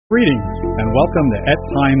Greetings and welcome to Etz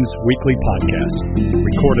Chaim's weekly podcast,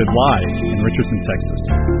 recorded live in Richardson, Texas.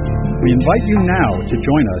 We invite you now to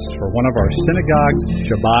join us for one of our synagogue's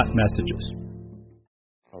Shabbat messages.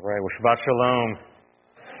 All right, well, Shabbat Shalom.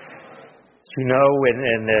 As you know,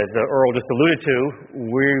 and as Earl just alluded to,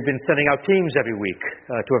 we've been sending out teams every week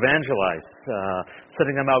to evangelize,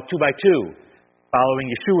 sending them out two by two, following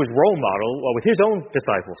Yeshua's role model with his own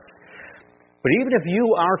disciples. But even if you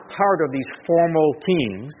aren't part of these formal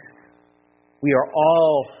teams, we are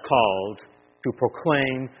all called to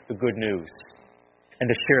proclaim the good news and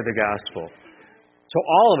to share the gospel. So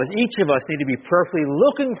all of us, each of us, need to be prayerfully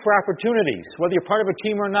looking for opportunities, whether you're part of a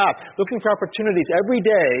team or not, looking for opportunities every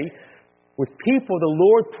day with people the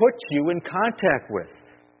Lord puts you in contact with.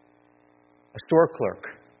 A store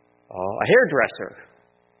clerk, a hairdresser,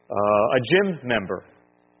 a gym member,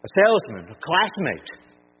 a salesman, a classmate,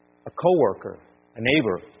 a coworker, a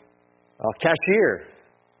neighbor, a cashier,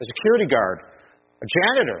 a security guard, a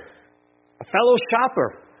janitor, a fellow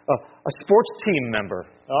shopper, a sports team member,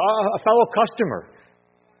 a fellow customer.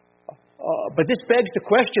 But this begs the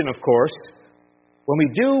question, of course, when we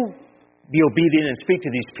do be obedient and speak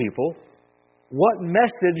to these people, what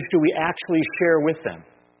message do we actually share with them?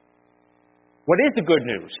 What is the good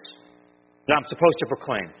news that I'm supposed to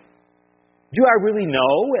proclaim? Do I really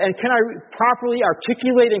know, and can I properly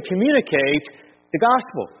articulate and communicate the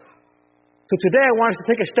gospel? So today I want us to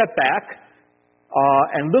take a step back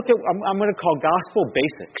and look at what I'm going to call gospel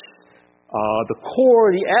basics, the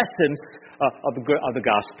core, the essence of the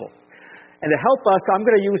gospel. And to help us, I'm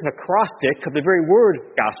going to use an acrostic of the very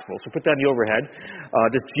word gospel. So put that in the overhead,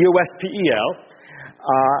 just G-O-S-P-E-L.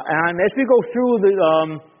 And as we go through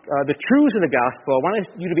the truths of the gospel, I want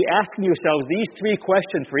you to be asking yourselves these three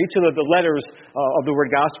questions for each of the letters of the word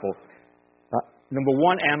gospel. Number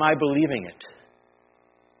one, am I believing it?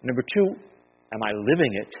 Number two, am I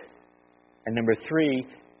living it? And number three,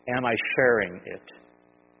 am I sharing it?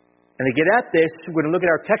 And to get at this, we're going to look at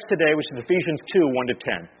our text today, which is Ephesians 2, 1 to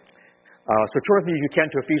 10. So turn with me, if you can,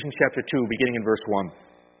 to Ephesians chapter 2, beginning in verse 1.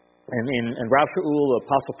 And Rav Shaul,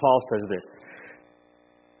 Apostle Paul, says this.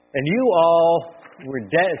 And you all were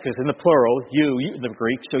dead, because in the plural, you in the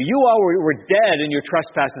Greek, so you all were dead in your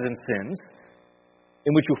trespasses and sins,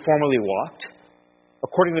 in which you formerly walked,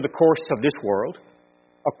 according to the course of this world,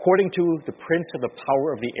 according to the prince of the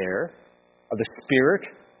power of the air, of the spirit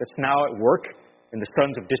that's now at work in the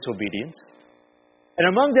sons of disobedience. And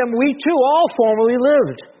among them we too all formerly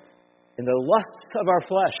lived in the lusts of our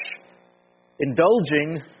flesh,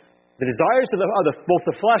 indulging the desires of both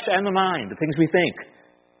the flesh and the mind, the things we think.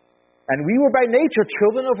 And we were by nature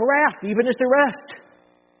children of wrath, even as the rest.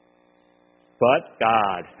 But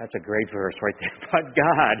God, that's a great verse right there. But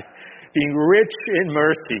God, being rich in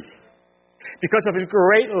mercy, because of His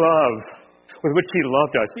great love with which He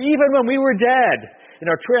loved us, even when we were dead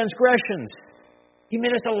in our transgressions, He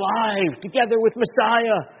made us alive together with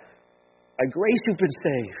Messiah. By grace you've been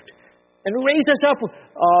saved. And raised us up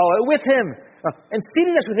with Him and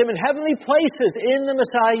seated us with Him in heavenly places in the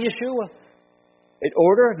Messiah Yeshua, in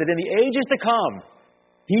order that in the ages to come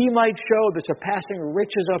He might show the surpassing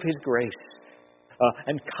riches of His grace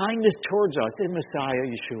and kindness towards us in Messiah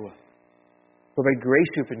Yeshua. For by grace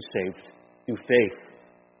you've been saved through faith,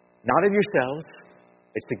 not of yourselves,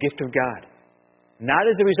 it's the gift of God, not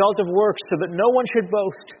as a result of works, so that no one should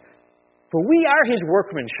boast. For we are His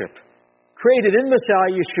workmanship, created in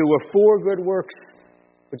Messiah Yeshua for good works,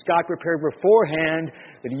 which God prepared beforehand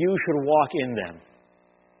that you should walk in them.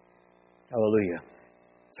 Hallelujah.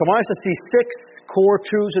 So I want us to see six core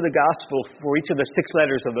truths of the gospel for each of the six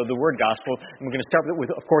letters of the word gospel. And we're going to start with,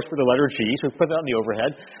 of course, with the letter G. So we put that on the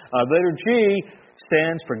overhead. The letter G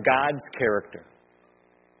stands for God's character.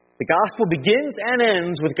 The gospel begins and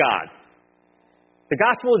ends with God. The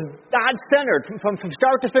gospel is God-centered from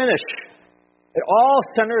start to finish. It all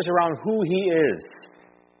centers around who He is.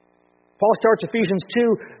 Paul starts Ephesians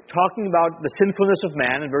 2 talking about the sinfulness of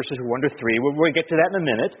man in verses 1 to 3. We'll get to that in a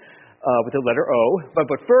minute with the letter O.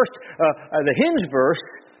 But first, the hinge verse,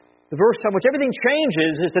 the verse on which everything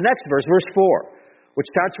changes, is the next verse, verse 4, which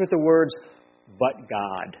starts with the words, but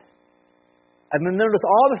God. And then notice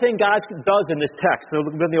all the things God does in this text. Look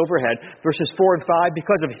at the overhead, verses 4 and 5.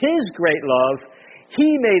 Because of His great love,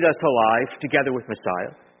 He made us alive together with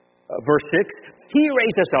Messiah. Verse 6, He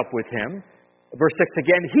raised us up with Him. Verse 6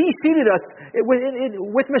 again, He seated us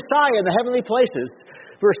with Messiah in the heavenly places.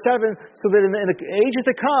 Verse 7, so that in the ages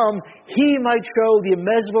to come, He might show the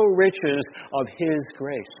immeasurable riches of His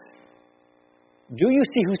grace. Do you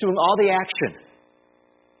see who's doing all the action?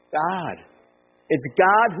 God. It's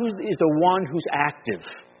God who is the one who's active.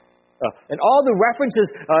 And all the references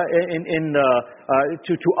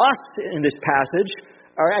to us in this passage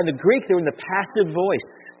are in the Greek, they're in the passive voice.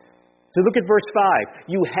 So look at verse 5.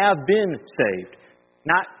 You have been saved.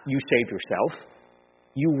 Not you saved yourself.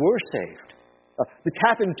 You were saved. This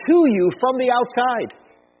happened to you from the outside.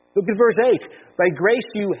 Look at verse 8. By grace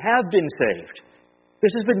you have been saved.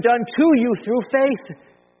 This has been done to you through faith.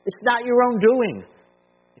 It's not your own doing.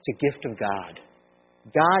 It's a gift of God.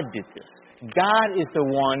 God did this. God is the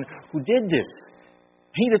one who did this.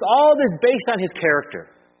 He does all this based on His character.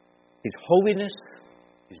 His holiness,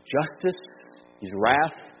 His justice, His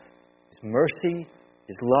wrath, His mercy,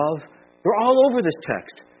 His love. They're all over this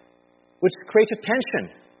text, which creates a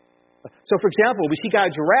tension. So, for example, we see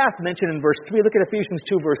God's wrath mentioned in verse 3. Look at Ephesians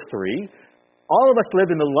 2, verse 3. All of us lived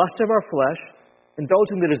in the lust of our flesh,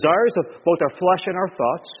 indulging the desires of both our flesh and our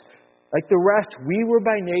thoughts. Like the rest, we were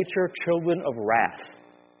by nature children of wrath.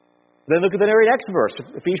 Then look at the very next verse,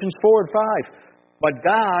 Ephesians 4 and 5. But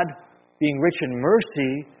God, being rich in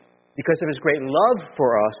mercy, because of His great love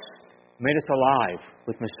for us, made us alive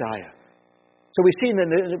with Messiah. So we see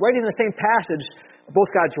right in the same passage, both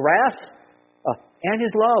God's wrath and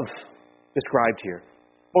His love described here.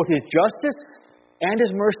 Both His justice and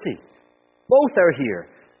His mercy. Both are here.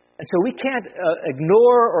 And so we can't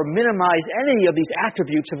ignore or minimize any of these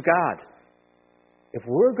attributes of God. If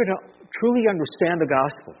we're going to truly understand the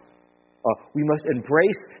gospel, we must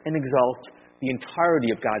embrace and exalt the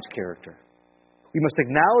entirety of God's character. We must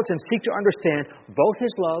acknowledge and seek to understand both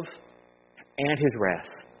His love and His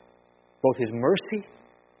wrath, both His mercy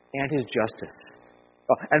and His justice.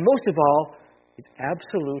 And most of all, His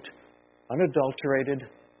absolute, unadulterated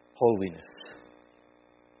holiness.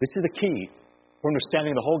 This is the key for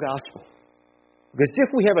understanding the whole gospel. Because if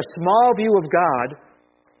we have a small view of God,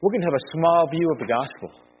 we're going to have a small view of the gospel.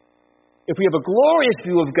 If we have a glorious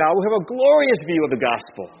view of God, we'll have a glorious view of the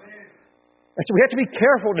gospel. And so we have to be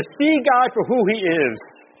careful to see God for who He is.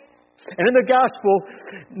 And in the gospel,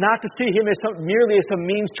 not to see Him as merely as some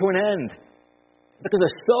means to an end. Because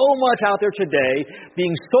there's so much out there today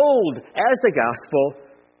being sold as the gospel,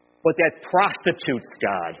 but that prostitutes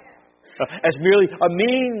God as merely a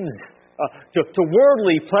means to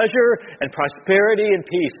worldly pleasure and prosperity and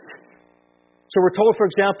peace. So we're told, for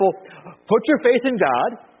example, put your faith in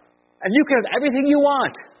God, and you can have everything you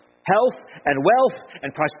want. Health and wealth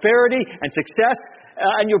and prosperity and success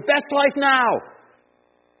and your best life now.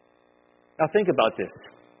 Now think about this.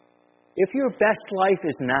 If your best life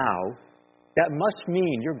is now, that must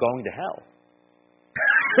mean you're going to hell.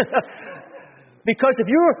 Because if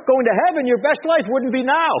you're going to heaven, your best life wouldn't be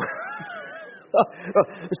now.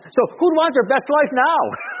 So who'd want their best life now?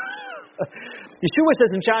 Yeshua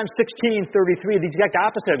says in John 16:33, the exact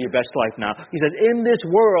opposite of your best life now. He says, in this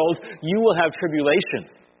world you will have tribulation.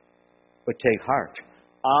 But take heart,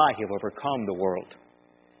 I have overcome the world.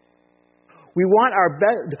 We want our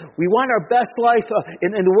best life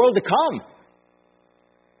in the world to come.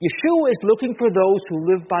 Yeshua is looking for those who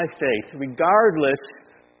live by faith, regardless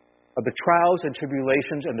of the trials and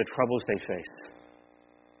tribulations and the troubles they face.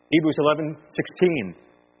 Hebrews 11:16.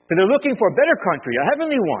 So they're looking for a better country, a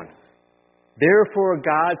heavenly one. Therefore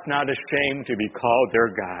God's not ashamed to be called their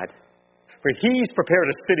God, for He's prepared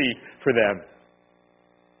a city for them.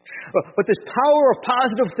 But this power of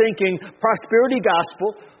positive thinking, prosperity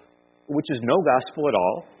gospel, which is no gospel at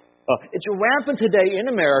all, it's rampant today in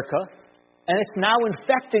America, and it's now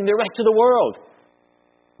infecting the rest of the world.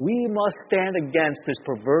 We must stand against this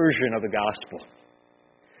perversion of the gospel.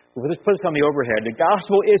 Let's put this on the overhead. The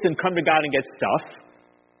gospel isn't come to God and get stuff.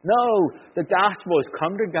 No, the gospel is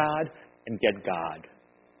come to God and get God.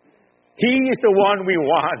 He is the one we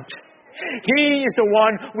want. He is the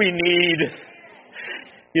one we need.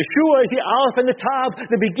 Yeshua is the Aleph and the Tav,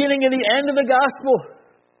 the beginning and the end of the gospel.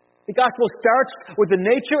 The gospel starts with the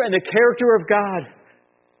nature and the character of God.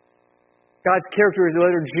 God's character is the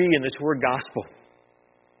letter G in this word gospel.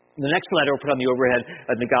 The next letter we'll put on the overhead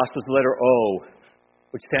in the gospel is the letter O,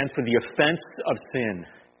 which stands for the offense of sin.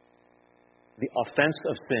 The offense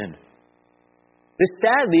of sin. This,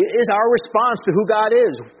 sadly, is our response to who God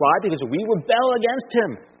is. Why? Because we rebel against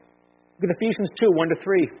Him. Look at Ephesians 2,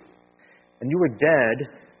 1-3. And you were dead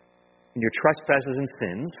in your trespasses and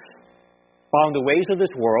sins, following the ways of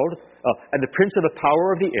this world, and the prince of the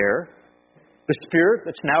power of the air, the spirit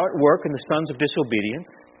that's now at work in the sons of disobedience.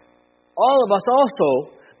 All of us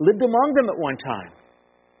also lived among them at one time,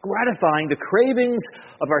 gratifying the cravings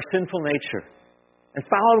of our sinful nature and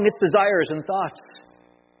following its desires and thoughts.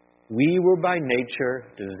 We were by nature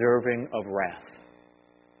deserving of wrath.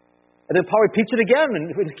 And then Paul repeats it again,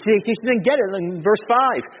 and in case you didn't get it, in verse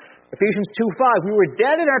 5. Ephesians 2:5, we were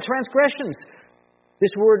dead in our transgressions. This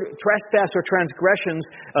word trespass or transgressions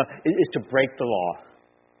is to break the law,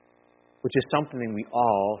 which is something we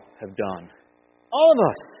all have done. All of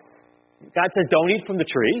us. God says, don't eat from the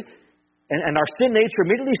tree. And our sin nature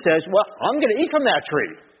immediately says, well, I'm going to eat from that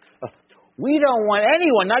tree. We don't want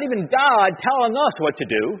anyone, not even God, telling us what to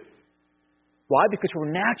do. Why? Because we're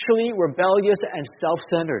naturally rebellious and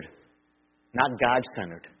self-centered, not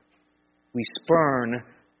God-centered. We spurn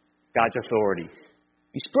God's authority.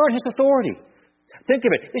 We spurn His authority. Think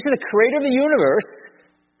of it. This is the creator of the universe,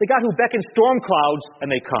 the God who beckons storm clouds and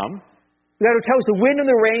they come, the God who tells the wind and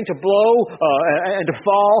the rain to blow and to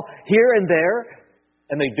fall here and there,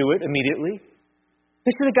 and they do it immediately.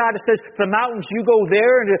 This is the God that says, to the mountains you go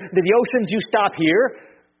there, and to the oceans you stop here.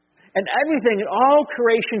 And everything in all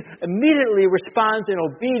creation immediately responds in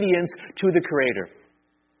obedience to the Creator.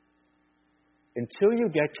 Until you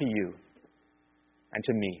get to you and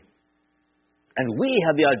to me. And we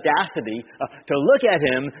have the audacity to look at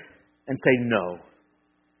Him and say, no.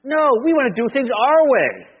 No, we want to do things our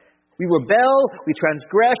way. We rebel, we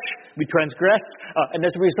transgress, and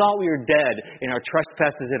as a result we are dead in our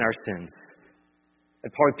trespasses and our sins.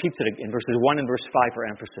 And Paul repeats it in verses 1 and verse 5 for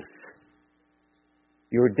emphasis.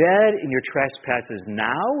 You're dead in your trespasses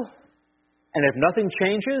now, and if nothing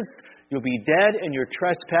changes, you'll be dead in your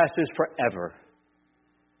trespasses forever.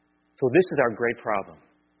 So this is our great problem.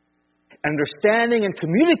 Understanding and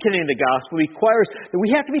communicating the gospel requires that we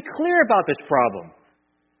have to be clear about this problem.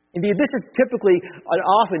 Indeed, this is typically and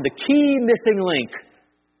often the key missing link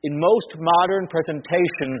in most modern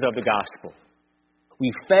presentations of the gospel.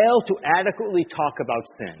 We fail to adequately talk about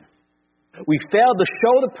sin. We fail to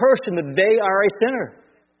show the person that they are a sinner.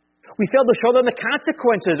 We fail to show them the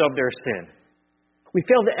consequences of their sin. We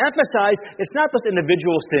fail to emphasize it's not just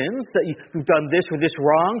individual sins, that you've done this or this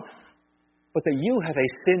wrong, but that you have a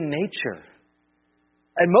sin nature.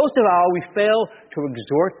 And most of all, we fail to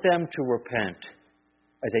exhort them to repent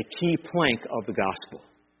as a key plank of the gospel.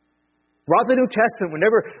 Throughout the New Testament,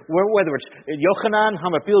 whether it's Yochanan,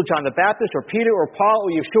 HaMatzil, John the Baptist, or Peter, or Paul,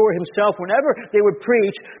 or Yeshua himself, whenever they would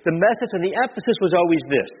preach, the message and the emphasis was always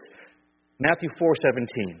this. Matthew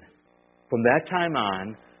 4:17. From that time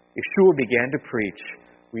on, Yeshua began to preach,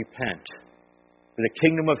 repent, for the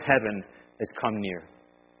kingdom of heaven has come near.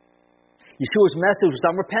 Yeshua's message was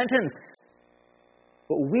on repentance.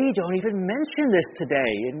 But we don't even mention this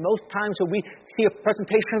today in most times when we see a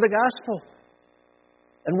presentation of the gospel.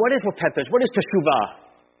 And what is repentance? What is teshuvah?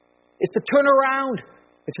 It's to turn around.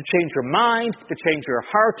 It's to change your mind, to change your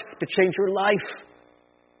heart, to change your life.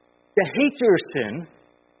 To hate your sin,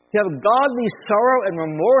 to have godly sorrow and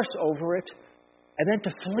remorse over it, and then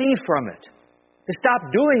to flee from it. To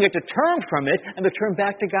stop doing it, to turn from it, and to turn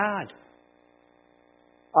back to God.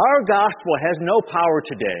 Our gospel has no power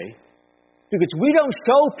today because we don't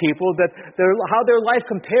show people that how their life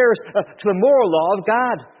compares to the moral law of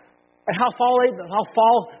God. And how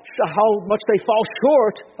much they fall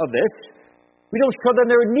short of this. We don't show them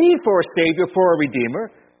their need for a Savior, for a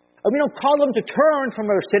Redeemer. And we don't call them to turn from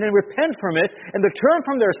their sin and repent from it, and to turn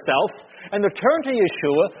from their self, and to turn to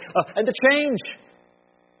Yeshua, and to change.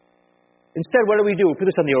 Instead, what do? We put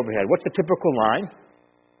this on the overhead. What's the typical line?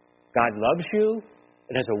 God loves you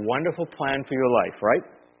and has a wonderful plan for your life, right?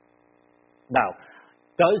 Now,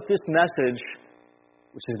 does this message,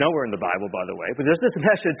 which is nowhere in the Bible, by the way, but does this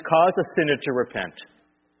message cause the sinner to repent?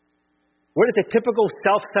 What does a typical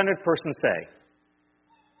self-centered person say?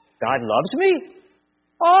 God loves me?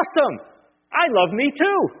 Awesome! I love me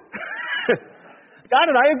too! God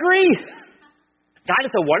and I agree. God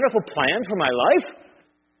has a wonderful plan for my life.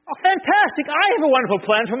 Oh, fantastic! I have a wonderful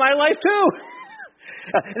plan for my life too!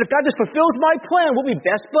 And if God just fulfills my plan, we'll be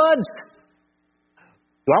best buds.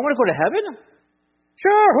 Do I want to go to heaven?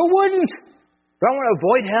 Sure, who wouldn't? Do I want to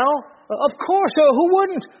avoid hell? Of course, who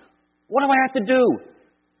wouldn't? What do I have to do?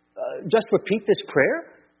 Just repeat this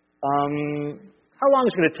prayer? How long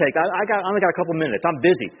is it going to take? I only got a couple minutes. I'm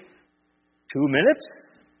busy. 2 minutes?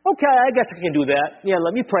 Okay, I guess I can do that. Yeah,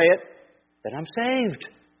 let me pray it. Then I'm saved.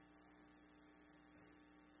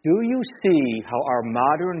 Do you see how our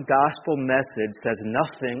modern gospel message says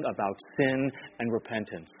nothing about sin and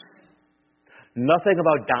repentance? Nothing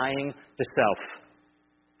about dying to self.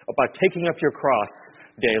 About taking up your cross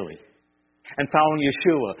daily. And following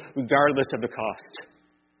Yeshua regardless of the cost.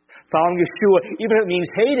 Following Yeshua, even if it means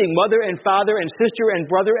hating mother and father and sister and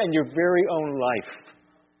brother and your very own life.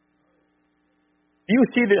 Do you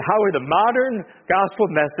see that how in the modern gospel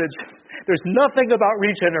message, there's nothing about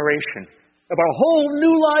regeneration. About a whole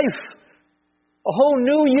new life. A whole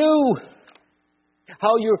new you.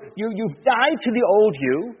 How you've died to the old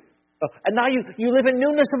you. And now you live in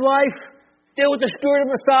newness of life. Filled with the Spirit of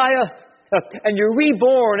Messiah. And you're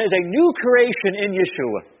reborn as a new creation in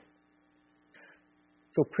Yeshua.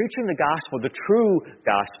 So preaching the gospel, the true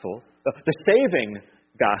gospel, the saving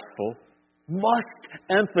gospel, must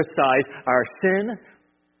emphasize our sin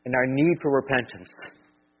and our need for repentance.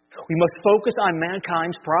 We must focus on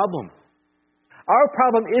mankind's problem. Our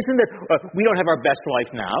problem isn't that we don't have our best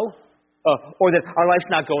life now, or that our life's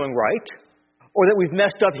not going right, or that we've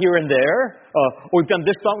messed up here and there, or we've done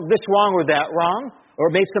this wrong or that wrong, or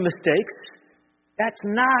made some mistakes. That's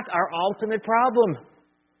not our ultimate problem.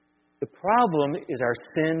 The problem is our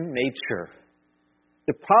sin nature.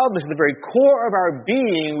 The problem is at the very core of our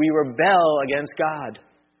being, we rebel against God.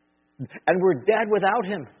 And we're dead without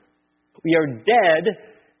Him. We are dead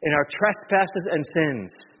in our trespasses and sins.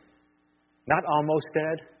 Not almost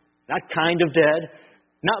dead, not kind of dead,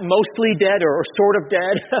 not mostly dead or sort of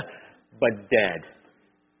dead, but dead.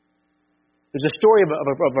 There's a story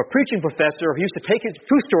of a preaching professor who used to take his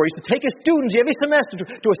students every semester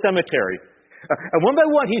to a cemetery. And one by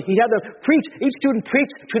one, he had them preach, each student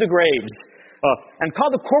preached to the graves, and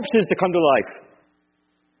called the corpses to come to life.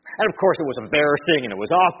 And of course, it was embarrassing and it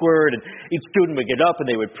was awkward, and each student would get up and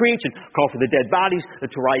they would preach and call for the dead bodies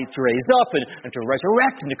to raise up and to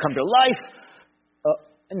resurrect and to come to life.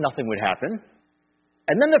 And nothing would happen.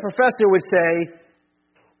 And then the professor would say,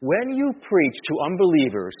 when you preach to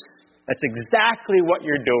unbelievers, that's exactly what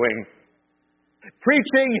you're doing.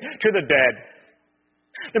 Preaching to the dead.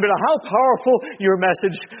 No matter how powerful your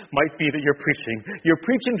message might be that you're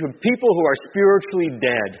preaching to people who are spiritually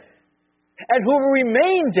dead. And who will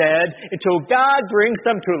remain dead until God brings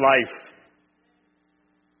them to life.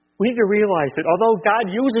 We need to realize that although God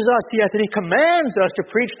uses us, yes, and He commands us to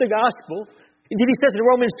preach the gospel. Indeed, He says in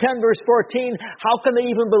Romans 10, verse 14, how can they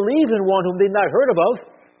even believe in one whom they've not heard of?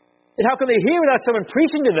 And how can they hear without someone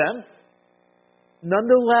preaching to them?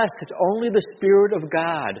 Nonetheless, it's only the Spirit of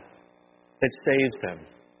God that saves them.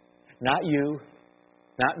 Not you,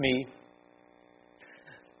 not me.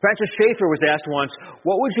 Francis Schaeffer was asked once,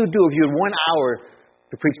 what would you do if you had 1 hour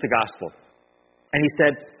to preach the gospel? And he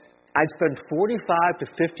said, I'd spend 45 to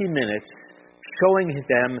 50 minutes showing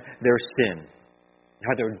them their sin,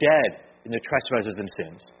 how they're dead in their trespasses and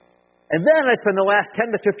sins. And then I spend the last 10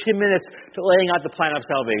 to 15 minutes to laying out the plan of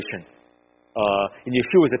salvation. In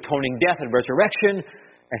Yeshua's atoning death and resurrection,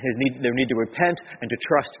 and their need to repent and to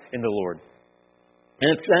trust in the Lord.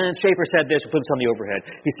 And Schaeffer said this, we'll put this on the overhead.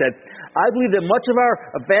 He said, I believe that much of our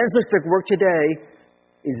evangelistic work today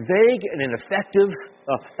is vague and ineffective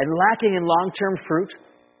and lacking in long-term fruit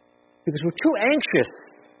because we're too anxious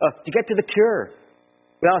to get to the cure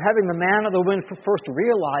without having the man or the woman first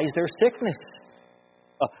realize their sickness.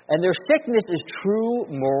 And their sickness is true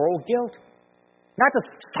moral guilt. Not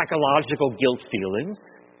just psychological guilt feelings,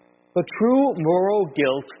 but true moral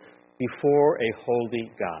guilt before a holy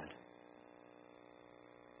God.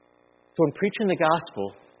 So in preaching the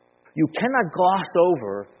gospel, you cannot gloss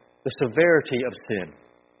over the severity of sin.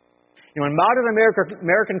 In modern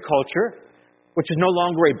American culture, which is no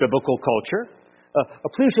longer a biblical culture,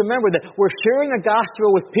 please remember that we're sharing a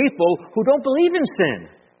gospel with people who don't believe in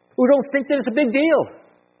sin, who don't think that it's a big deal.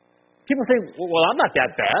 People think, well, I'm not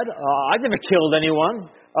that bad. I've never killed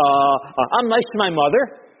anyone. I'm nice to my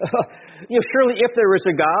mother. Surely if there is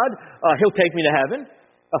a God, He'll take me to heaven.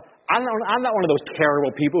 I'm not one of those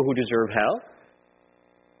terrible people who deserve hell.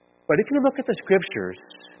 But if you look at the Scriptures,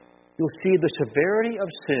 you'll see the severity of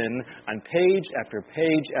sin on page after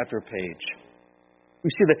page after page. We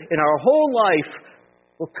see that in our whole life,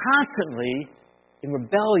 we're constantly in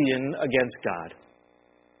rebellion against God.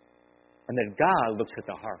 And that God looks at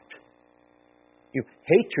the heart.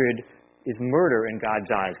 Hatred is murder in God's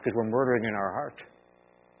eyes because we're murdering in our heart.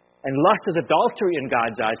 And lust is adultery in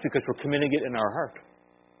God's eyes because we're committing it in our heart.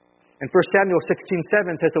 And 1 Samuel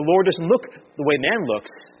 16:7 says the Lord doesn't look the way man looks.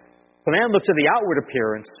 The man looks at the outward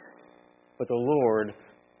appearance, but the Lord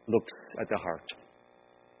looks at the heart.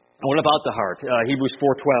 And what about the heart? Hebrews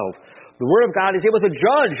 4:12. The Word of God is able to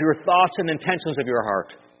judge your thoughts and intentions of your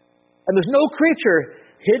heart. And there's no creature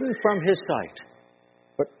hidden from His sight,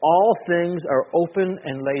 but all things are open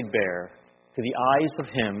and laid bare to the eyes of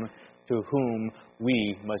Him to whom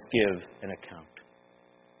we must give an account.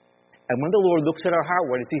 And when the Lord looks at our heart,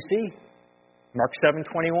 what does He see? Mark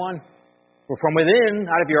 7:21. For from within,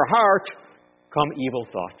 out of your heart, come evil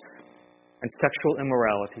thoughts and sexual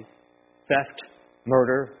immorality, theft,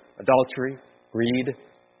 murder, adultery, greed,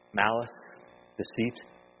 malice, deceit,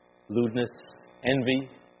 lewdness, envy,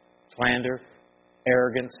 slander,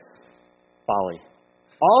 arrogance, folly.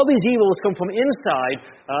 All these evils come from inside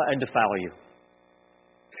and defile you.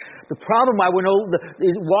 The problem why we're no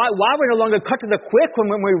longer cut to the quick when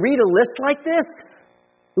we read a list like this,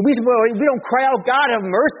 The reason why we don't cry out, God, have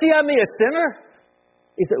mercy on me, a sinner,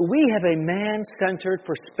 is that we have a man-centered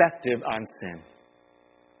perspective on sin.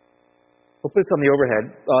 We'll put this on the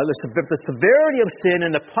overhead. The severity of sin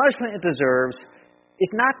and the punishment it deserves is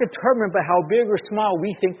not determined by how big or small we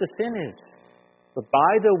think the sin is, but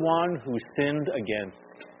by the one who sinned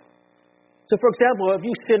against. So, for example, if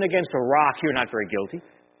you sin against a rock, you're not very guilty.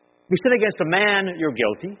 If you sin against a man, you're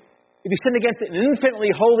guilty. If you sin against an infinitely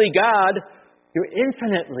holy God, you're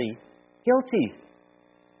infinitely guilty.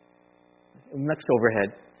 Next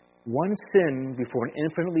overhead. One sin before an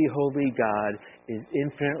infinitely holy God is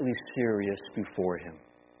infinitely serious before Him,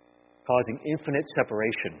 causing infinite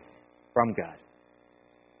separation from God.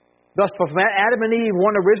 Thus, from Adam and Eve,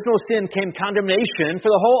 one original sin came condemnation for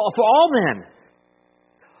all men.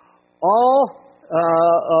 All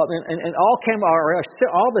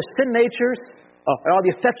the sin natures, all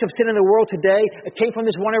the effects of sin in the world today, it came from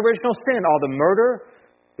this one original sin. All the murder,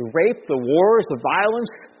 the rape, the wars, the violence,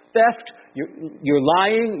 theft, your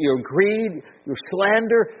lying, your greed, your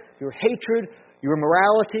slander, your hatred, your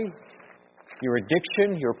immorality, your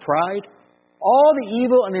addiction, your pride. All the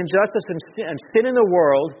evil and injustice and sin in the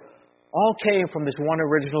world all came from this one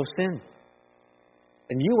original sin.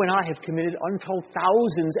 And you and I have committed untold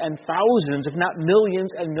thousands and thousands, if not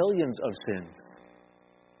millions and millions of sins.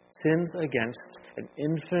 Sins against an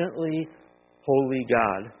infinitely holy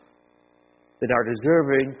God that are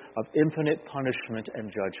deserving of infinite punishment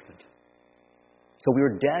and judgment. So we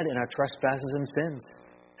are dead in our trespasses and sins.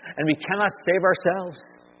 And we cannot save ourselves.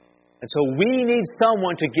 And so we need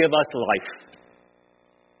someone to give us life.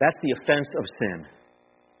 That's the offense of sin.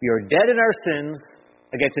 We are dead in our sins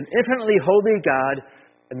against an infinitely holy God,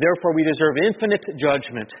 and therefore we deserve infinite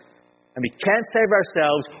judgment. And we can't save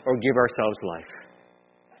ourselves or give ourselves life.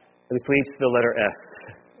 This leads to the letter S,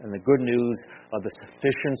 and the good news of the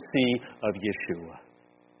sufficiency of Yeshua.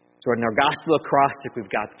 So in our gospel acrostic, we've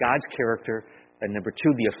got God's character, and number 2,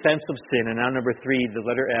 the offense of sin, and now number 3, the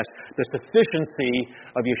letter S, the sufficiency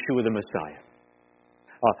of Yeshua the Messiah.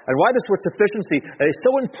 And why this word sufficiency is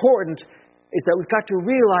so important is that we've got to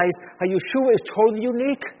realize how Yeshua is totally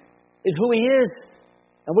unique in who He is,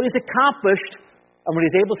 and what He's accomplished, and what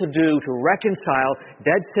He's able to do to reconcile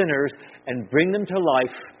dead sinners and bring them to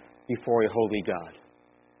life before a holy God.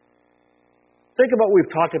 Think about what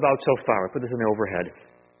we've talked about so far. I'll put this in the overhead.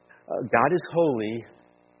 God is holy.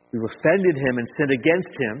 We've offended Him and sinned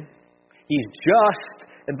against Him. He's just,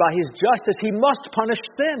 and by His justice, He must punish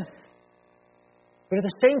sin. But at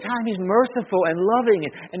the same time, He's merciful and loving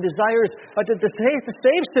and desires to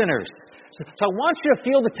save sinners. So I want you to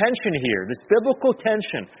feel the tension here, this biblical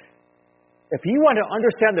tension. If you want to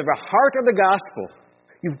understand the heart of the gospel,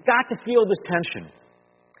 you've got to feel this tension.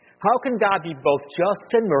 How can God be both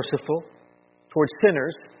just and merciful towards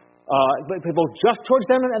sinners, both just towards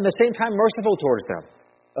them and at the same time merciful towards them?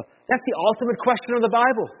 That's the ultimate question of the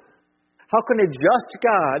Bible. How can a just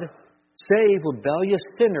God save rebellious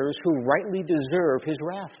sinners who rightly deserve His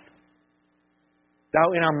wrath?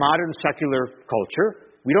 Now, in our modern secular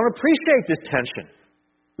culture, we don't appreciate this tension.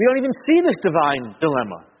 We don't even see this divine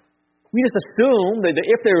dilemma. We just assume that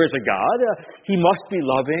if there is a God, He must be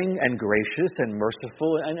loving and gracious and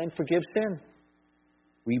merciful and forgive sin.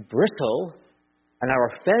 We bristle and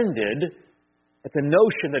are offended at the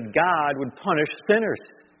notion that God would punish sinners,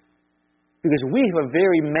 because we have a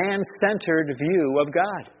very man-centered view of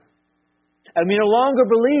God. And we no longer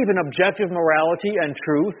believe in objective morality and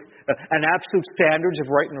truth and absolute standards of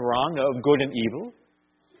right and wrong, of good and evil.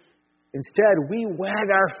 Instead, we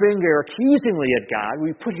wag our finger accusingly at God.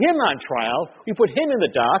 We put Him on trial. We put Him in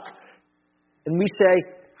the dock. And we say,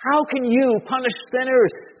 how can you punish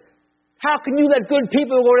sinners? How can you let good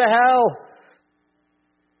people go to hell?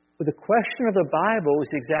 But the question of the Bible is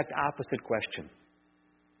the exact opposite question.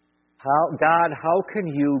 How can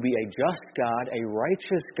you be a just God, a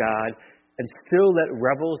righteous God, and still let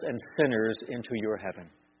rebels and sinners into your heaven?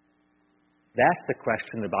 That's the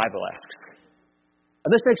question the Bible asks. And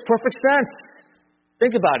this makes perfect sense.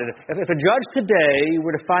 Think about it. If a judge today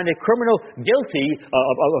were to find a criminal guilty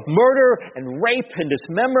of murder and rape and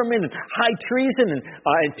dismemberment and high treason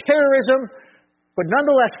and terrorism, but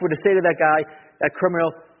nonetheless were to say to that guy, that criminal,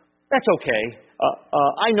 that's okay.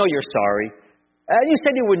 I know you're sorry. And you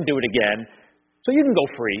said you wouldn't do it again, so you can go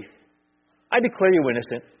free. I declare you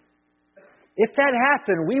innocent. If that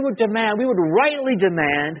happened, we would rightly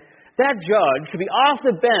demand that judge to be off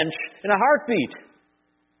the bench in a heartbeat.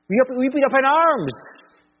 We'd be up in arms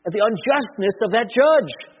at the unjustness of that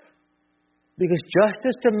judge. Because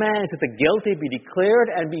justice demands that the guilty be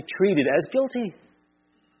declared and be treated as guilty,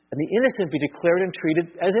 and the innocent be declared and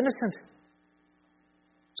treated as innocent.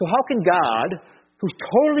 So how can God who's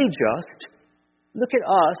totally just, look at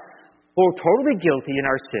us, who are totally guilty in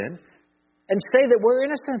our sin, and say that we're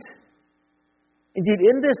innocent. Indeed,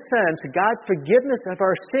 in this sense, God's forgiveness of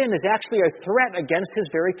our sin is actually a threat against His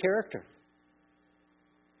very character.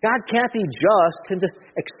 God can't be just and just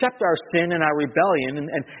accept our sin and our rebellion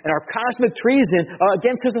and our cosmic treason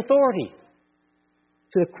against His authority.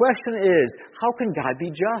 So the question is, how can God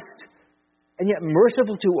be just and yet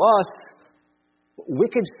merciful to us,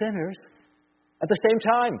 wicked sinners, at the same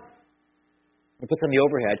time? I'll put this on the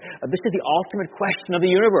overhead. This is the ultimate question of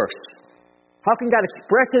the universe. How can God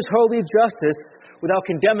express His holy justice without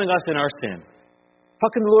condemning us in our sin? How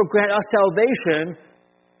can the Lord grant us salvation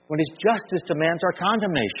when His justice demands our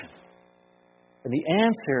condemnation? And the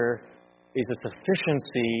answer is the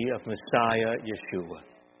sufficiency of Messiah Yeshua.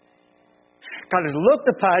 God has looked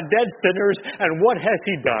upon dead sinners, and what has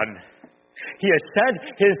He done? He has sent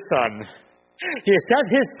His Son. He has sent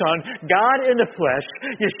His Son, God in the flesh,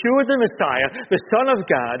 Yeshua the Messiah, the Son of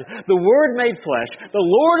God, the Word made flesh, the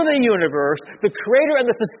Lord of the universe, the Creator and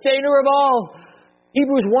the Sustainer of all.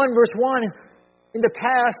 Hebrews 1 verse 1. In the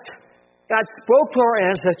past, God spoke to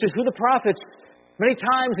our ancestors through the prophets many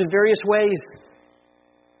times in various ways.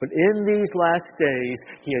 But in these last days,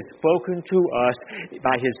 He has spoken to us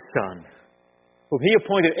by His Son, whom He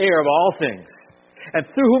appointed heir of all things, and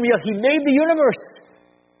through whom He made the universe.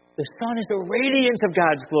 The Son is the radiance of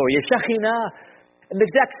God's glory, a Shekhinah, an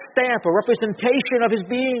exact stamp, a representation of His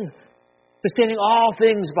being, sustaining all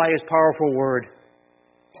things by His powerful word.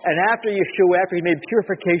 And after Yeshua, after He made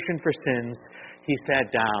purification for sins, He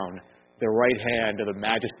sat down at the right hand of the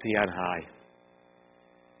Majesty on high.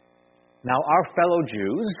 Now, our fellow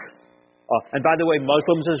Jews, and by the way,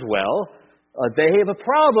 Muslims as well, they have a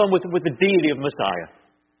problem with the deity of Messiah.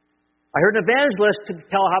 I heard an evangelist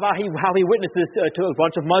tell how he witnessed this to a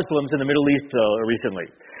bunch of Muslims in the Middle East recently.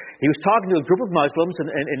 He was talking to a group of Muslims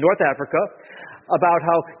in North Africa about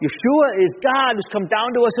how Yeshua is God who's come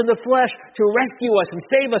down to us in the flesh to rescue us and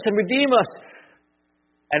save us and redeem us.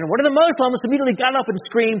 And one of the Muslims immediately got up and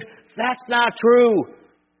screamed, "That's not true.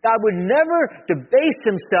 God would never debase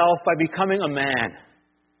Himself by becoming a man.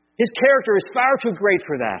 His character is far too great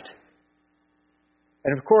for that."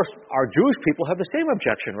 And of course, our Jewish people have the same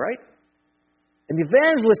objection, right? And the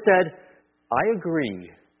evangelist said, "I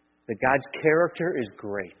agree that God's character is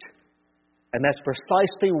great. And that's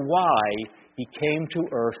precisely why He came to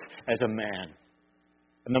earth as a man."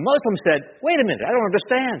 And the Muslim said, "Wait a minute, I don't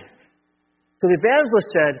understand." So the evangelist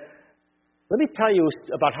said, "Let me tell you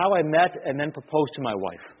about how I met and then proposed to my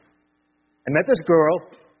wife. I met this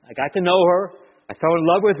girl. I got to know her. I fell in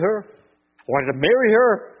love with her. I wanted to marry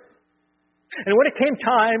her. And when it came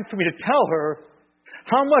time for me to tell her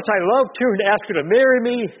how much I loved her and ask her to marry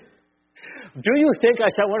me, do you think I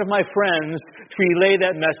sent one of my friends to relay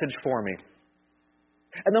that message for me?"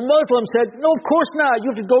 And the Muslim said, "No, of course not.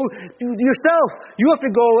 You have to go yourself. You have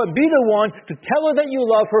to go and be the one to tell her that you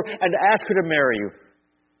love her and to ask her to marry you."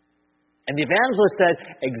 And the evangelist said,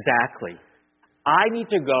 "Exactly. I need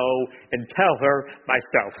to go and tell her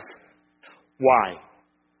myself." Why?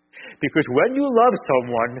 Because when you love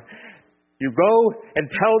someone, you go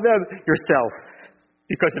and tell them yourself.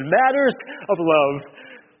 Because in matters of love,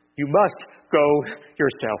 you must go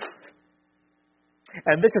yourself.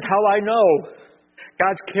 And this is how I know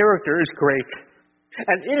God's character is great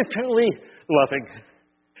and infinitely loving.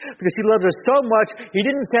 Because He loves us so much, He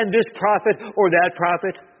didn't send this prophet or that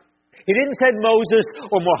prophet. He didn't send Moses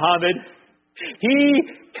or Muhammad. He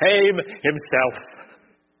came Himself.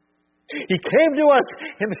 He came to us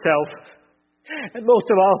Himself. And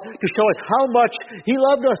most of all, to show us how much He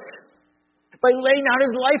loved us by laying down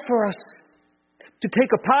His life for us, to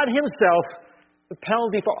take upon Himself the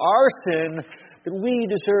penalty for our sin that we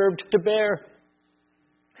deserved to bear,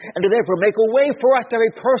 and to therefore make a way for us to have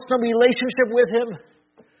a personal relationship with Him.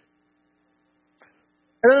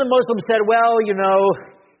 And then the Muslim said, "Well,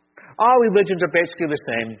 all religions are basically the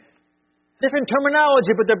same. Different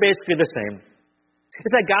terminology, but they're basically the same.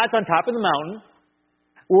 It's like God's on top of the mountain.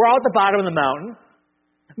 We're all at the bottom of the mountain.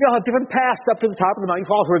 We all have different paths up to the top of the mountain."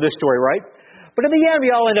 You've all heard this story, right? But in the end, we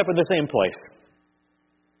all end up in the same place.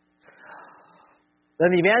 Then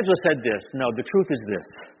the evangelist said this, "No, the truth is this.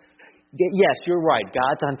 Yes, you're right.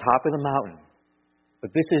 God's on top of the mountain.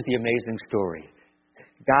 But this is the amazing story.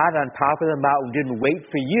 God on top of the mountain didn't wait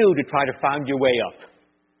for you to try to find your way up.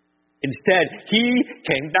 Instead, He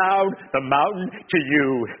came down the mountain to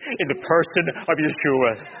you in the person of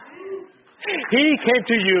Yeshua. He came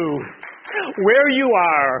to you where you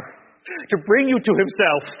are to bring you to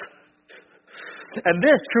Himself. And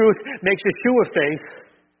this truth makes Yeshua faith.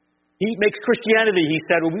 He makes Christianity, he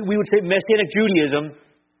said, we would say Messianic Judaism,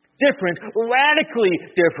 different, radically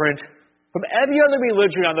different from every other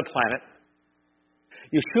religion on the planet.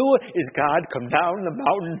 Yeshua is God come down the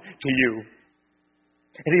mountain to you.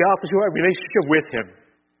 And He offers you a relationship with Him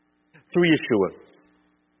through Yeshua.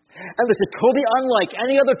 And this is totally unlike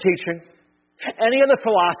any other teaching, any other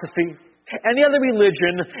philosophy, any other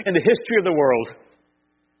religion in the history of the world.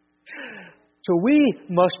 So we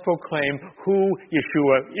must proclaim who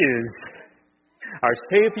Yeshua is. Our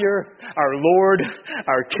Savior, our Lord,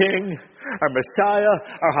 our King, our Messiah,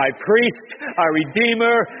 our High Priest, our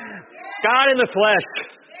Redeemer, God in the flesh.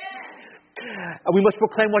 And we must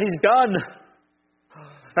proclaim what He's done.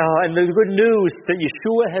 And the good news that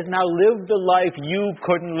Yeshua has now lived the life you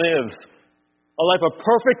couldn't live. A life of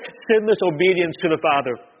perfect, sinless obedience to the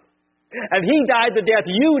Father. And He died the death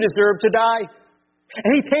you deserved to die.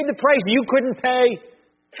 And He paid the price you couldn't pay.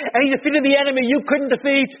 And He defeated the enemy you couldn't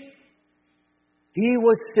defeat. He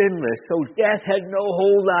was sinless, so death had no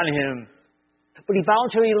hold on Him. But He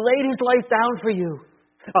voluntarily laid His life down for you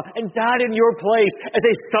and died in your place as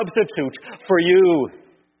a substitute for you.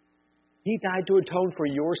 He died to atone for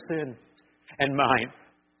your sin and mine.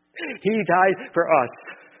 He died for us.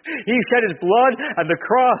 He shed His blood on the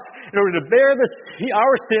cross in order to bear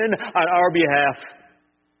our sin on our behalf.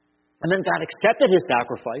 And then God accepted His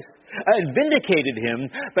sacrifice and vindicated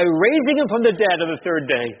Him by raising Him from the dead on the third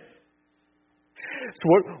day. So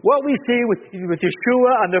what we see with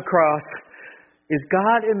Yeshua on the cross is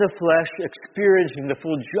God in the flesh experiencing the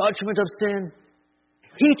full judgment of sin.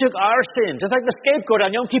 He took our sin, just like the scapegoat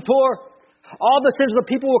on Yom Kippur. All the sins of the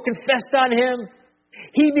people were confessed on Him.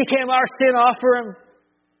 He became our sin offering.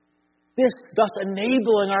 This thus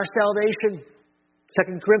enabling our salvation.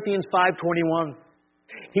 2 Corinthians 5:21.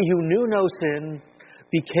 He who knew no sin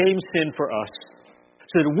became sin for us,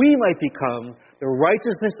 so that we might become the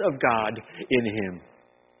righteousness of God in Him.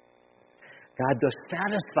 God thus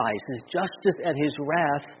satisfies His justice and His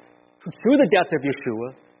wrath through the death of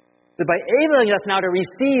Yeshua, that by enabling us now to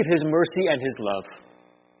receive His mercy and His love.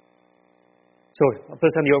 So, I'll put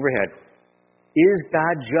this on the overhead. Is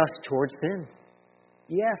God just towards sin?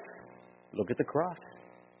 Yes. Look at the cross.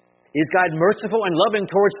 Is God merciful and loving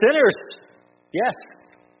towards sinners? Yes.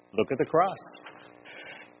 Look at the cross.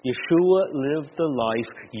 Yeshua lived the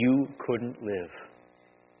life you couldn't live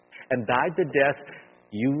and died the death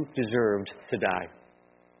you deserved to die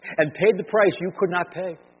and paid the price you could not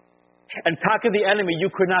pay and conquered the enemy you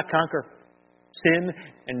could not conquer, sin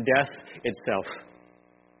and death itself.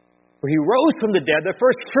 For He rose from the dead, the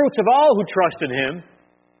first fruits of all who trust in Him.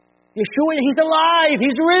 Yeshua, He's alive.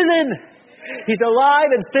 He's risen. He's alive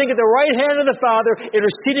and sitting at the right hand of the Father,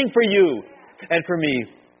 interceding for you and for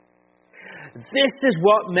me. This is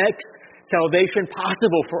what makes salvation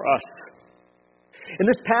possible for us. In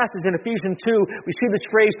this passage in Ephesians 2, we see this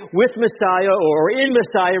phrase, with Messiah, or in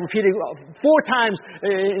Messiah, repeated 4 times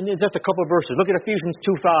in just a couple of verses. Look at Ephesians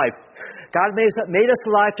 2:5. God made us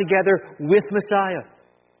alive together with Messiah.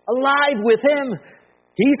 Alive with Him.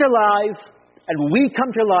 He's alive, and we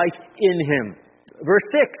come to life in Him. Verse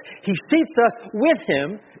 6, He seats us with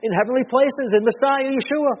Him in heavenly places in Messiah,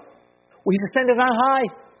 Yeshua. He's ascended on high.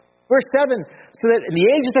 Verse 7, so that in the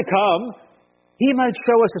ages to come, He might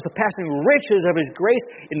show us the surpassing riches of His grace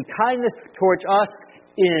in kindness towards us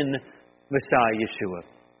in Messiah Yeshua.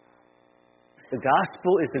 The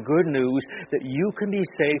gospel is the good news that you can be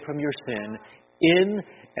saved from your sin in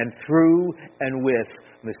and through and with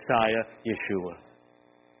Messiah Yeshua.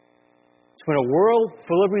 So in a world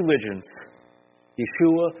full of religions,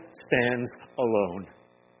 Yeshua stands alone.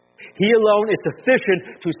 He alone is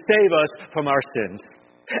sufficient to save us from our sins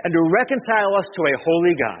and to reconcile us to a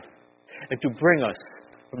holy God and to bring us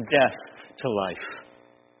from death to life.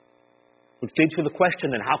 Which leads to the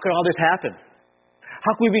question then, how can all this happen?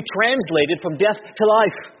 How can we be translated from death to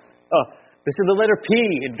life? This is the letter P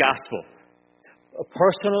in gospel. A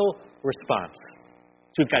personal response.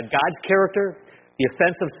 So we've got God's character, the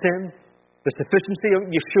offense of sin, the sufficiency of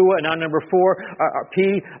Yeshua, and now number 4, our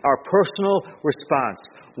P, our personal response.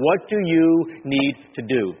 What do you need to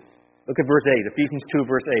do? Look at verse 8, Ephesians 2,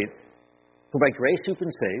 verse 8. For by grace you've been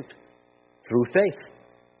saved through faith.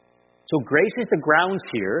 So grace is the grounds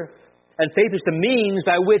here, and faith is the means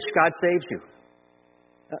by which God saves you.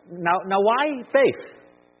 Now why faith?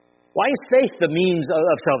 Why is faith the means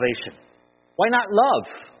of salvation? Why not love,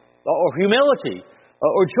 or humility,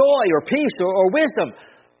 or joy, or peace, or wisdom?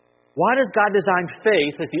 Why does God design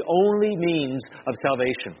faith as the only means of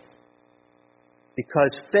salvation?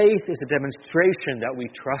 Because faith is a demonstration that we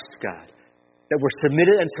trust God, that we're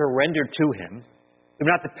submitted and surrendered to Him.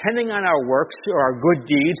 We're not depending on our works, or our good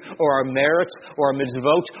deeds, or our merits, or our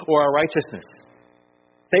mitzvot, or our righteousness.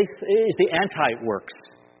 Faith is the anti-works.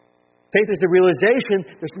 Faith is the realization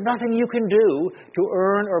there's nothing you can do to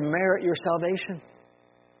earn or merit your salvation.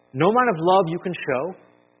 No amount of love you can show,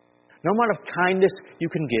 no amount of kindness you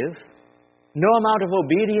can give, no amount of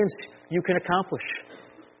obedience you can accomplish.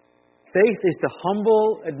 Faith is the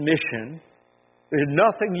humble admission there's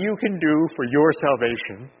nothing you can do for your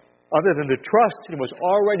salvation other than to trust in what's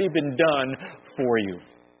already been done for you.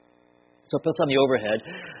 So plus on the overhead,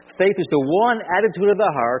 faith is the one attitude of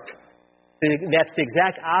the heart that's the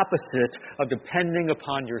exact opposite of depending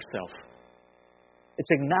upon yourself. It's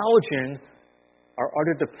acknowledging our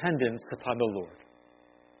utter dependence upon the Lord.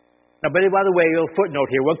 Now, by the way, a footnote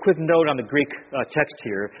here, one quick note on the Greek text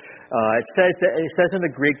here. It says in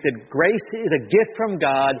the Greek that grace is a gift from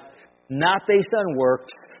God, not based on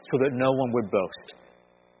works, so that no one would boast.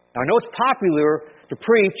 Now, I know it's popular to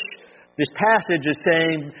preach this passage as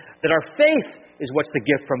saying that our faith is what's the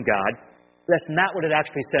gift from God. But that's not what it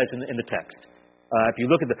actually says in the text. If you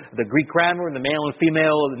look at the Greek grammar and the male and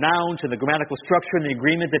female nouns and the grammatical structure and the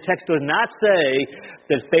agreement, the text does not say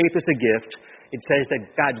that faith is a gift. It says that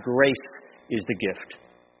God's grace is the gift.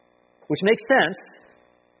 Which makes sense,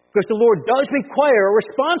 because the Lord does require a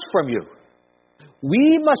response from you.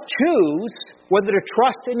 We must choose whether to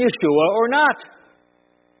trust in Yeshua or not.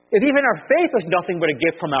 If even our faith is nothing but a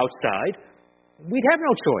gift from outside, we'd have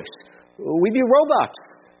no choice. We'd be robots.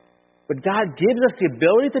 But God gives us the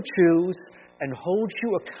ability to choose and holds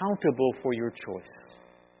you accountable for your choice.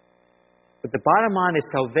 But the bottom line is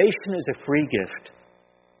salvation is a free gift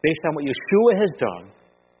based on what Yeshua has done.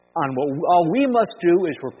 All we must do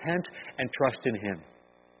is repent and trust in Him.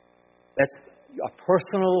 That's a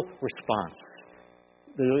personal response.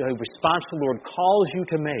 The response the Lord calls you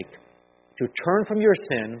to make, to turn from your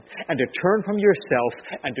sin and to turn from yourself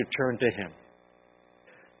and to turn to Him.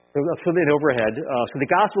 So the overhead. So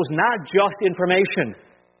the gospel is not just information.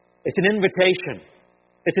 It's an invitation.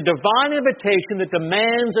 It's a divine invitation that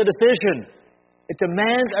demands a decision. It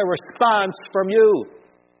demands a response from you.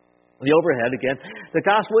 The overhead, again, the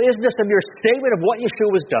gospel isn't just a mere statement of what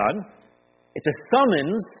Yeshua has done. It's a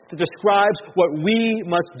summons that describes what we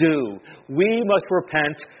must do. We must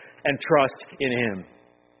repent and trust in Him.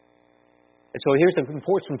 And so here's the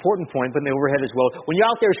important point, but in the overhead as well. When you're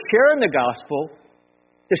out there sharing the gospel,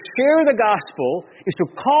 to share the gospel is to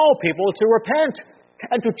call people to repent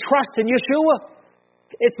and to trust in Yeshua.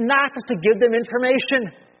 It's not just to give them information.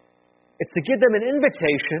 It's to give them an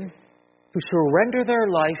invitation to surrender their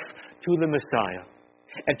life to the Messiah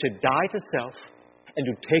and to die to self and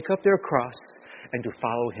to take up their cross and to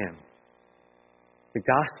follow Him. The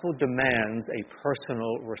gospel demands a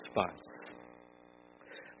personal response.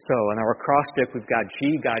 So on our acrostic, we've got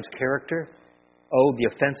G, God's character. O, the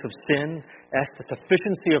offense of sin. S, the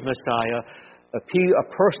sufficiency of Messiah. P, a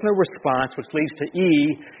personal response, which leads to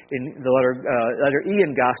E, in the letter E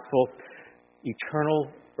in gospel,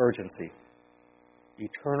 eternal urgency.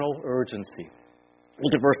 Eternal urgency.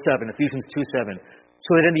 Look at verse 7, Ephesians 2:7. So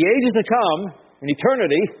that in the ages to come, in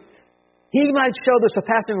eternity, He might show the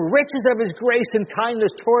surpassing riches of His grace and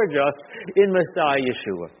kindness towards us in Messiah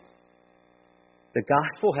Yeshua. The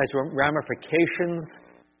gospel has ramifications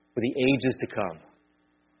for the ages to come.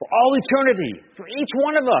 For all eternity, for each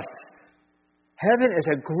one of us. Heaven is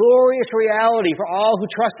a glorious reality for all who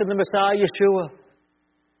trust in the Messiah Yeshua.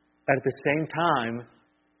 But at the same time,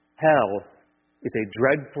 hell is a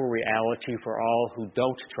dreadful reality for all who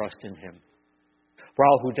don't trust in Him. For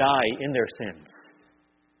all who die in their sins.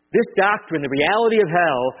 This doctrine, the reality of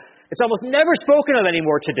hell, it's almost never spoken of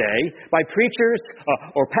anymore today by preachers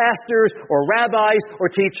or pastors or rabbis or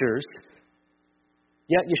teachers.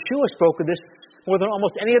 Yet Yeshua spoke of this more than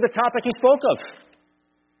almost any other topic He spoke of.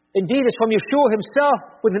 Indeed, it's from Yeshua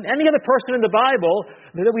Himself, within any other person in the Bible,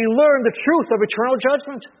 that we learn the truth of eternal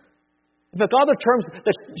judgment. In fact, all the terms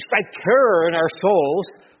that strike terror in our souls,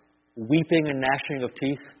 weeping and gnashing of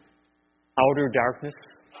teeth, outer darkness,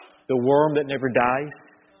 the worm that never dies,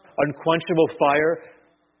 unquenchable fire,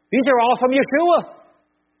 these are all from Yeshua.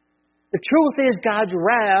 The truth is God's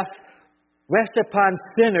wrath rests upon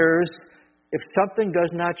sinners if something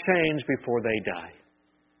does not change before they die.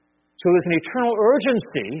 So there's an eternal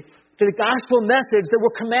urgency to the gospel message that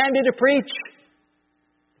we're commanded to preach.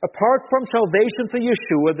 Apart from salvation through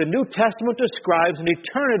Yeshua, the New Testament describes an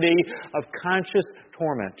eternity of conscious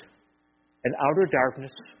torment and outer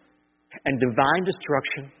darkness and divine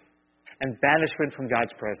destruction and banishment from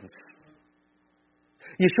God's presence.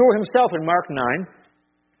 Yeshua Himself in Mark 9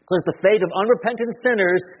 says the fate of unrepentant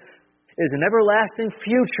sinners is an everlasting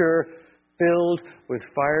future filled with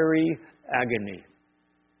fiery agony.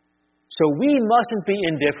 So we mustn't be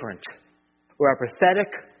indifferent or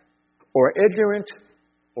apathetic or ignorant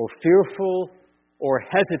or fearful or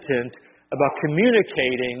hesitant about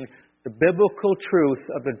communicating the biblical truth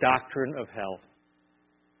of the doctrine of hell.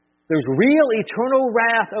 There's real eternal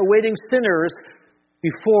wrath awaiting sinners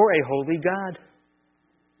before a holy God,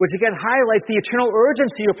 which again highlights the eternal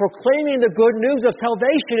urgency of proclaiming the good news of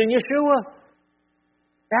salvation in Yeshua.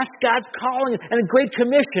 That's God's calling and a great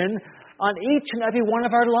commission on each and every one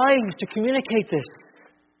of our lives to communicate this.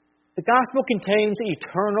 The gospel contains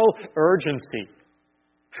eternal urgency.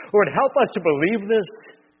 Lord, help us to believe this.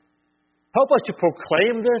 Help us to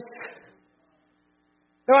proclaim this.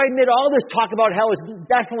 Now, I admit all this talk about hell is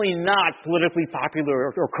definitely not politically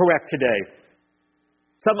popular or correct today.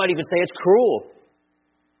 Some might even say it's cruel.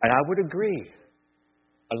 And I would agree,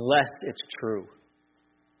 unless it's true.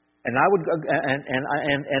 And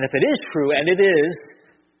if it is true, and it is,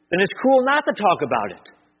 then it's cruel not to talk about it.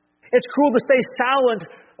 It's cruel to stay silent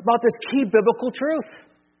about this key biblical truth.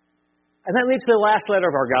 And that leads to the last letter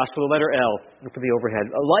of our gospel, the letter L. Look at the overhead.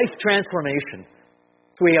 A life transformation.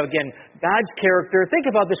 So we have, again, God's character. Think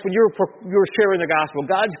about this when you're sharing the gospel.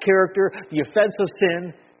 God's character, the offense of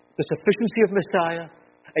sin, the sufficiency of Messiah,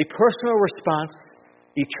 a personal response,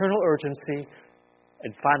 eternal urgency,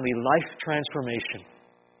 and finally, life transformation.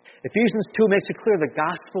 Ephesians 2 makes it clear the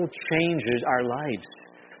gospel changes our lives.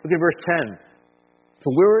 Look at verse 10.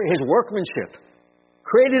 For we're His workmanship,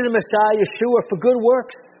 created in Messiah Yeshua for good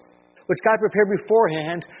works, which God prepared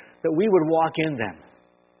beforehand that we would walk in them.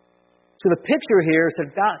 So the picture here is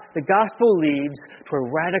that the gospel leads to a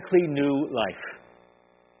radically new life.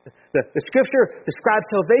 The Scripture describes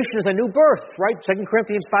salvation as a new birth, right? 2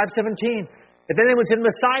 Corinthians 5:17. If anyone's in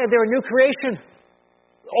Messiah, they're a new creation.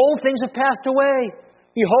 Old things have passed away.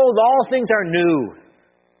 Behold, all things are new.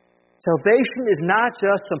 Salvation is not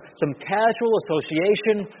just some casual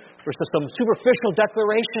association or some superficial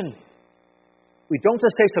declaration. We don't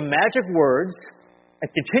just say some magic words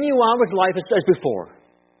and continue on with life as before,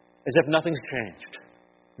 as if nothing's changed.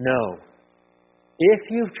 No. If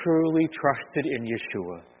you've truly trusted in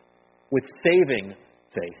Yeshua with saving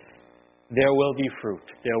faith, there will be fruit.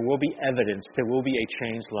 There will be evidence. There will be a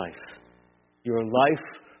changed life. Your life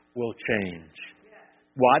will change.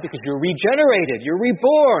 Why? Because you're regenerated. You're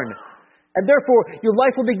reborn. And therefore, your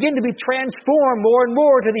life will begin to be transformed more and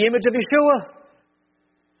more to the image of Yeshua.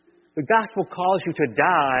 The gospel calls you to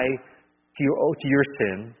die to your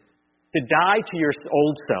sin, to die to your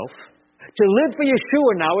old self, to live for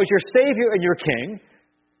Yeshua now as your Savior and your King.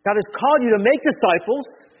 God has called you to make disciples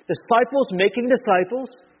making disciples,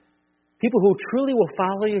 people who truly will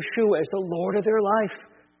follow Yeshua as the Lord of their life.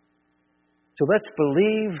 So let's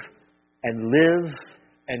believe and live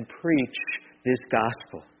and preach this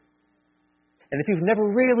gospel. And if you've never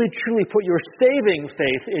really truly put your saving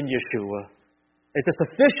faith in Yeshua, as the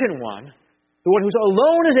sufficient one, the one who's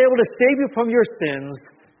alone is able to save you from your sins,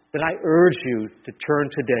 then I urge you to turn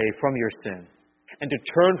today from your sin and to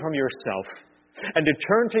turn from yourself and to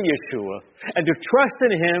turn to Yeshua and to trust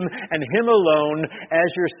in Him and Him alone as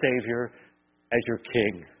your Savior, as your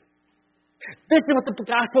King. This is what the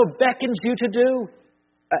gospel beckons you to do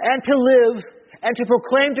and to live and to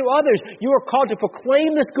proclaim to others. You are called to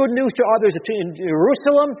proclaim this good news to others in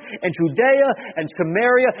Jerusalem and Judea and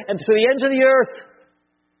Samaria and to the ends of the earth.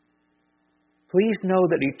 Please know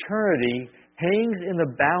that eternity hangs in the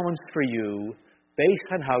balance for you based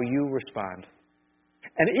on how you respond.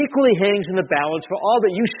 And equally hangs in the balance for all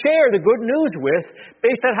that you share the good news with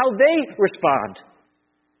based on how they respond.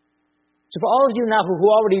 So for all of you now who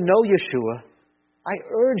already know Yeshua, I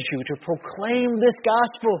urge you to proclaim this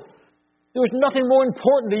gospel. There is nothing more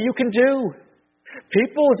important that you can do.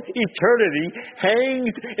 People's eternity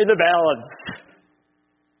hangs in the balance.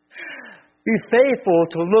 Be faithful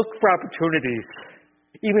to look for opportunities,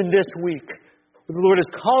 even this week, when the Lord is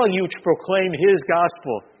calling you to proclaim His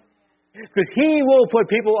gospel. Because He will put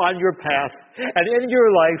people on your path and in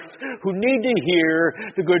your life who need to hear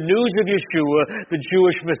the good news of Yeshua, the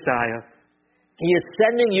Jewish Messiah. He is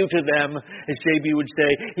sending you to them, as JB would say.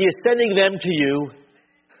 He is sending them to you.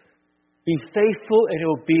 Be faithful and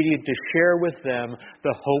obedient to share with them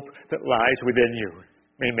the hope that lies within you.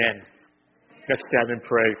 Amen. Let's stand and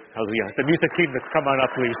pray. Hallelujah. The music team, come on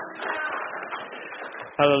up, please.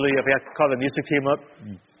 Hallelujah. If we have to call the music team up,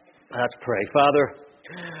 let's pray. Father,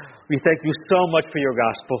 we thank you so much for your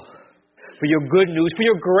gospel, for your good news, for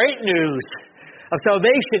your great news of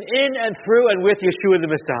salvation in and through and with Yeshua the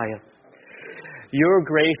Messiah. Your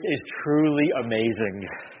grace is truly amazing.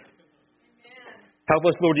 Help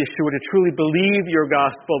us, Lord Yeshua, to truly believe your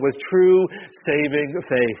gospel with true saving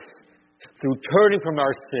faith through turning from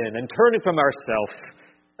our sin and turning from ourself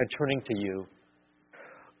and turning to you.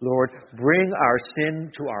 Lord, bring our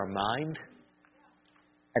sin to our mind.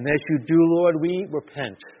 And as you do, Lord, we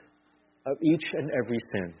repent of each and every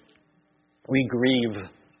sin. We grieve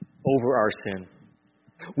over our sin.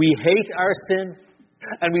 We hate our sin,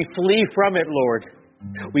 and we flee from it, Lord.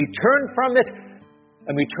 We turn from it,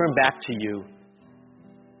 and we turn back to you.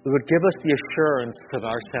 Lord, give us the assurance of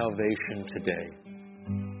our salvation today.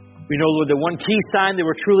 We know, Lord, the one key sign that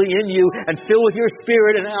we're truly in you and filled with your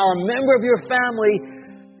Spirit and are a member of your family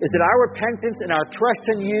is that our repentance and our trust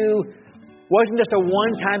in you wasn't just a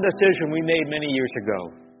one-time decision we made many years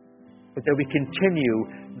ago, but that we continue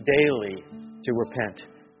daily to repent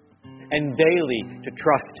and daily to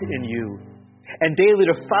trust in you and daily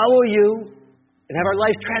to follow you and have our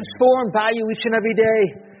lives transformed by you each and every day.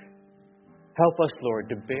 Help us, Lord,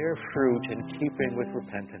 to bear fruit in keeping with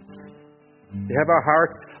repentance, to have our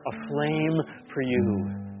hearts aflame for you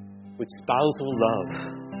with spousal love,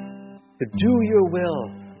 to do your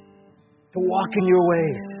will, to walk in your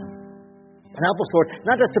ways. And help us, Lord,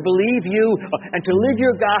 not just to believe you and to live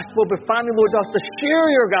your gospel, but finally, Lord, also to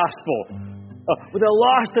share your gospel with a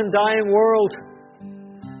lost and dying world.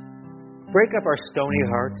 Break up our stony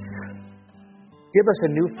hearts. Give us a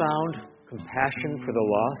newfound compassion for the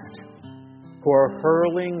lost who are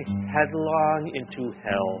hurling headlong into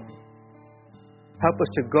hell. Help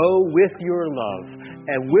us to go with your love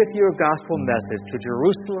and with your gospel message to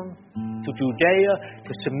Jerusalem, to Judea,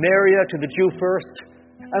 to Samaria, to the Jew first,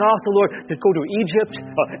 and also, Lord, to go to Egypt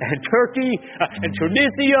and Turkey and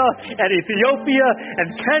Tunisia and Ethiopia and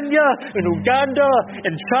Kenya and Uganda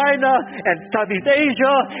and China and Southeast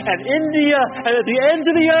Asia and India and at the ends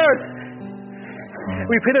of the earth.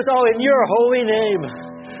 We pray this all in your holy name,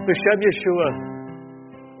 B'Shem Yeshua.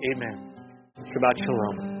 Amen. Shabbat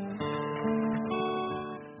Shalom.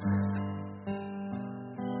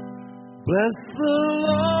 Bless the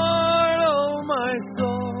Lord, oh my soul.